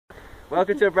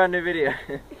Welcome to a brand new video.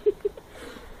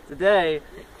 Today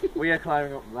we are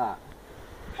climbing up that.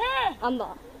 And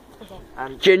that.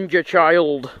 And Ginger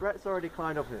child. Brett's already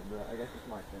climbed up it, but I guess it's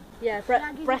my turn. Yeah,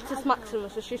 Brett is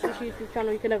Maximus. It's just a YouTube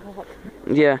channel you can never watch.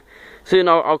 Yeah. Soon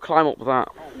I'll climb up that.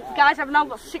 Guys, I've now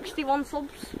got 61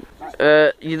 subs.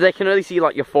 They can only see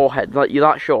like your forehead. Like you're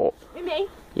that short. Me?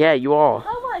 Yeah, you are.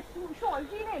 Oh, what? Sure, I'm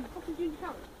doing it. Fucking doing the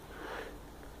count.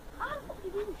 I don't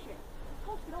fucking do this shit.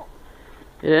 Post it up.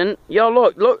 And yo,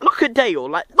 look at Dale.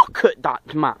 Like, look at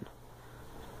that man.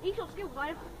 He's got skills,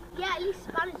 right? Yeah, at least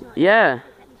Spanish. Yeah.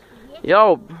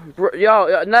 Yo,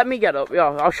 let me get up.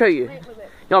 Yo, I'll show you.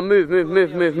 Yo, move. It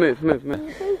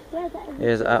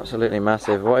is absolutely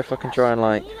massive. What if I can try and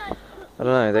like, I don't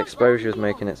know, the exposure is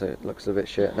making it so it looks a bit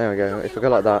shit. There we go. If I go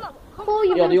like that.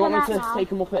 Yo, do you want me to take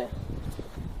him up here?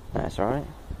 That's alright.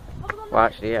 Well,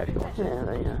 actually, yeah, if you want to.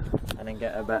 Yeah. And then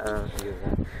get a better view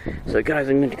of that. So guys,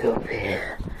 I'm going to go up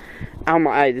here. Ow,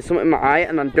 my eye. There's something in my eye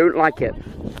and I don't like it.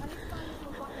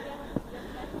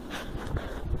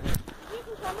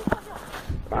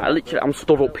 Right, I'm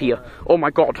stood up here. Oh my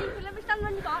god.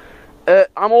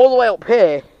 I'm all the way up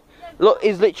here. Look,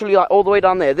 he's literally like all the way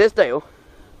down there. There's Dale.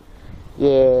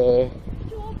 Yeah.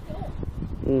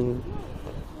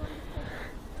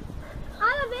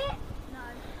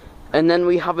 And then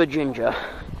we have a Ginger.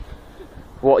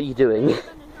 What are you doing?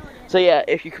 So yeah,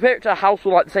 if you compare it to a house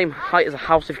with like the same height as a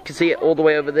house, if you can see it all the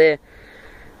way over there.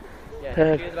 Yeah,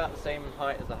 it is about the same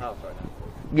height as the house right now.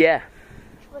 Yeah.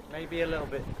 Maybe a little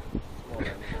bit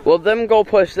smaller. Well, them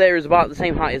goalposts there is about the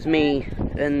same height as me,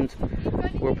 and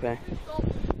we're up here.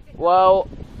 Well,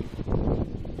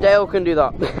 Dale can do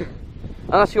that.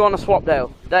 Unless you want to swap,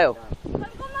 Dale. Dale,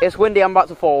 it's windy, I'm about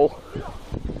to fall.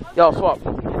 Yo, swap.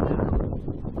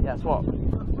 Yeah, swap.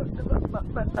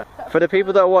 For the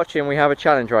people that are watching, we have a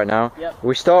challenge right now. Yep.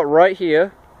 We start right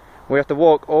here. We have to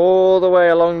walk all the way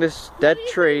along this dead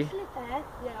tree.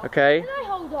 Okay? Can I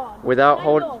hold on? Without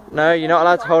hold. No, you're not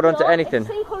allowed to hold on to anything.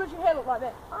 Same colour as your hair look like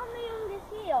this. I'm the youngest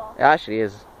here. It actually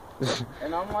is.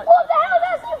 And I'm like, What the hell?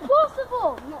 That's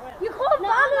impossible! You can't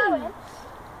balance!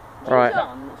 Right.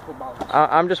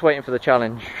 I'm just waiting for the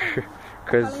challenge.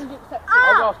 Because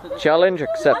challenge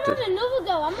accepted. I'm having another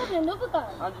go. I'm having another go.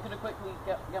 I'm just gonna quickly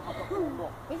get my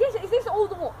Is this all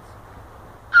the ones?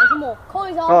 There's more.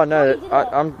 Corey's on. Oh no,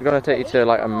 I'm going to take you to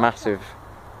like a massive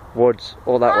woods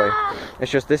all that way.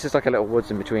 It's just, this is like a little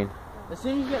woods in between. As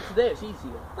soon as you get to there, it's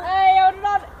easier. Hey, hold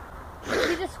on.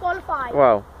 He's disqualified.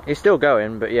 Well, he's still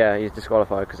going, but yeah, he's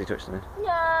disqualified because he touched something.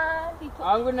 Yeah.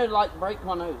 I'm gonna like break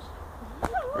my nose.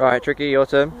 Right, Tricky, your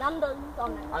turn. Nando's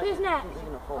on it. Who's next?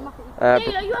 Uh,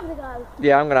 Hey, are you having a go?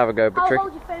 Yeah, I'm going to have a go, but I'll Tricky.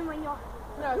 hold your phone when you're...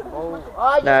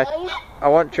 No, I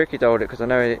want Tricky to hold it because I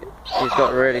know he's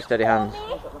got really steady hands. I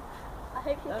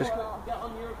hope you Just- Get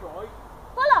on your right.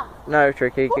 Follow! No,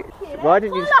 Tricky. Why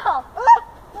didn't you? Follow!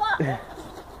 What?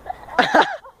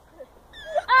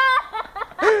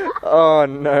 Oh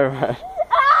no, man.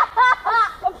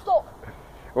 I'm stuck.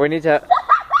 We need to.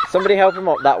 Somebody help him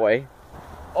up that way.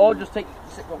 Or just take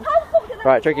sit one.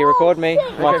 Right, Tricky, record me.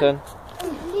 My turn.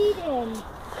 I'm bleeding.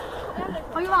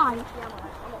 Are you right?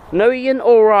 No, he ain't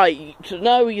alright.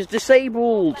 No, he's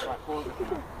disabled.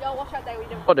 Yo, watch out there, we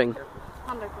don't. Pudding.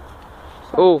 Hand open.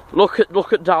 Oh, look at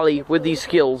Dali with these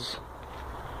skills.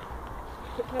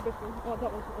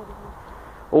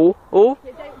 Oh,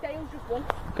 Yeah, Dale's just one.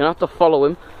 gonna have to follow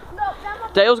him.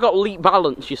 Dale's got leap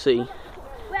balance, you see. Wait,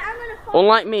 I'm gonna follow.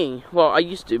 Unlike me. Well, I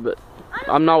used to, but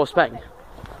I'm now a spec.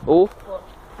 Oh,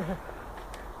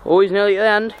 he's nearly at the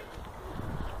end.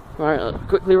 Right, let's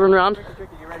quickly run around.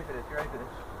 Tricky, you ready for this? You ready for this?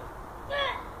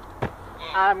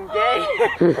 I'm gay.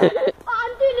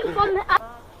 I'm doing it from the...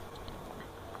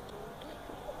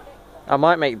 I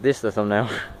might make this the thumbnail.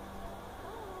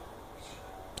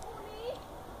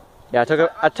 Yeah, I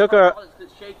took a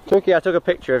Tricky, I took a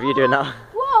picture of you doing that.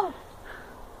 Whoa!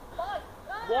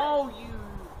 Whoa, you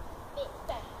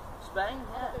spang.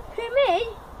 Who,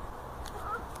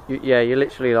 me? Yeah, you're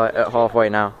literally like at halfway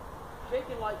now.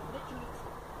 Shaking like literally.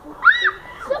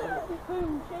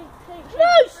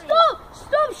 No, stop!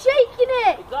 Stop shaking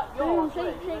it! Is that yours?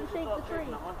 Shake the tree.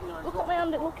 Look at my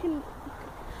hand, looking.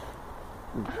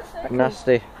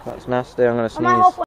 Nasty. That's nasty. I'm gonna Am I sneeze. halfway?